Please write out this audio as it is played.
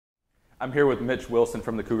I'm here with Mitch Wilson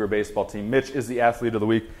from the Cougar baseball team. Mitch is the athlete of the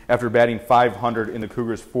week after batting .500 in the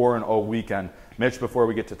Cougars' 4-0 weekend. Mitch, before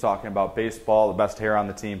we get to talking about baseball, the best hair on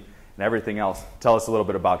the team, and everything else, tell us a little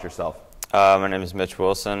bit about yourself. My name is Mitch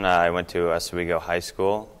Wilson. I went to Oswego High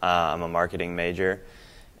School. I'm a marketing major,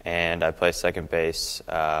 and I play second base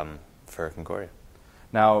for Concordia.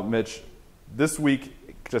 Now, Mitch, this week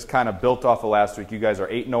just kind of built off of last week. You guys are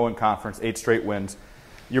 8-0 in conference, 8 straight wins.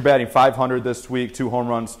 You're batting .500 this week, 2 home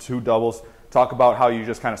runs, 2 doubles. Talk about how you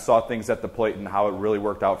just kind of saw things at the plate and how it really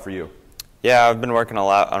worked out for you. Yeah, I've been working a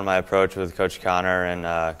lot on my approach with Coach Connor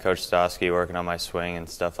and Coach Stosky, working on my swing and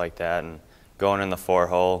stuff like that. And going in the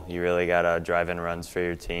 4-hole, you really got to drive in runs for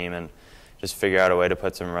your team and just figure out a way to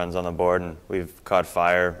put some runs on the board. And we've caught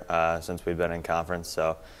fire since we've been in conference.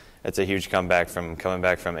 So it's a huge comeback from coming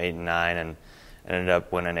back from 8-9 and ended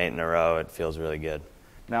up winning 8 in a row. It feels really good.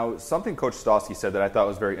 Now, something Coach Stosky said that I thought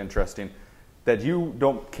was very interesting, that you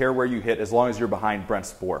don't care where you hit as long as you're behind Brent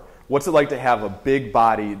Spohr. What's it like to have a big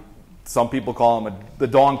body, some people call him the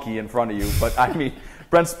donkey in front of you, but I mean,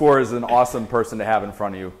 Brent Spohr is an awesome person to have in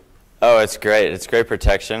front of you. Oh, it's great. It's great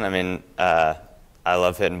protection. I mean, I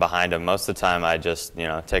love hitting behind him. Most of the time I just,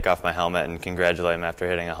 take off my helmet and congratulate him after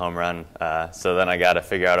hitting a home run. So then I got to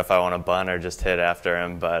figure out if I want to bunt or just hit after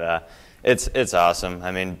him, but it's awesome.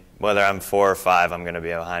 I mean, whether I'm 4 or 5, I'm going to be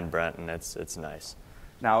behind Brent, and it's nice.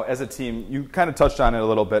 Now, as a team, you kind of touched on it a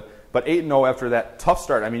little bit, but 8-0 after that tough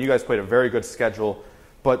start. I mean, you guys played a very good schedule,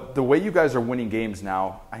 but the way you guys are winning games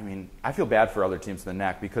now, I mean, I feel bad for other teams in the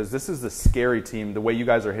NAC because this is the scary team, the way you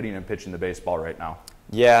guys are hitting and pitching the baseball right now.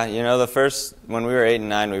 Yeah, when we were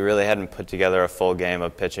 8-9, we really hadn't put together a full game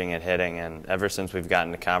of pitching and hitting, and ever since we've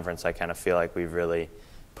gotten to conference, I kind of feel like we've really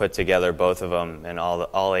put together both of them in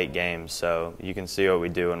all 8 games. So you can see what we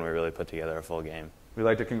do when we really put together a full game. We'd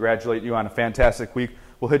like to congratulate you on a fantastic week.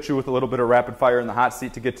 We'll hit you with a little bit of rapid fire in the hot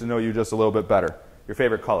seat to get to know you just a little bit better. Your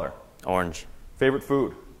favorite color? Orange. Favorite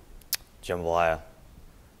food? Jambalaya.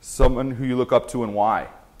 Someone who you look up to and why?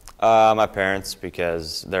 My parents,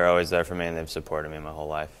 because they're always there for me and they've supported me my whole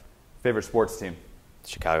life. Favorite sports team?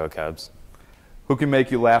 Chicago Cubs. Who can make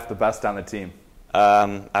you laugh the best on the team?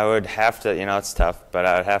 I would have to, it's tough, but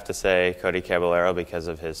I would have to say Cody Caballero because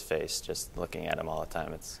of his face. Just looking at him all the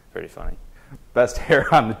time, it's pretty funny. Best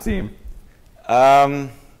hair on the team? I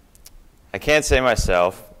can't say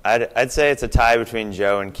myself. I'd say it's a tie between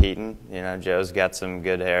Joe and Keaton. Joe's got some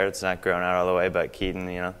good hair. It's not growing out all the way, but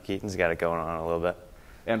Keaton, Keaton's got it going on a little bit.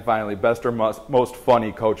 And finally, best or most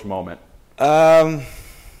funny coach moment?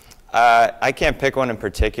 I can't pick one in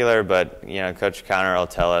particular, but Coach Connor will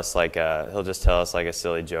tell us he'll just tell us a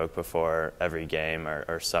silly joke before every game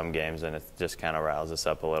or some games, and it just kind of riles us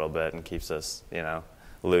up a little bit and keeps us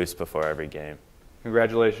loose before every game.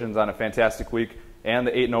 Congratulations on a fantastic week and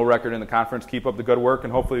the 8-0 record in the conference. Keep up the good work,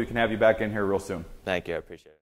 and hopefully we can have you back in here real soon. Thank you. I appreciate it.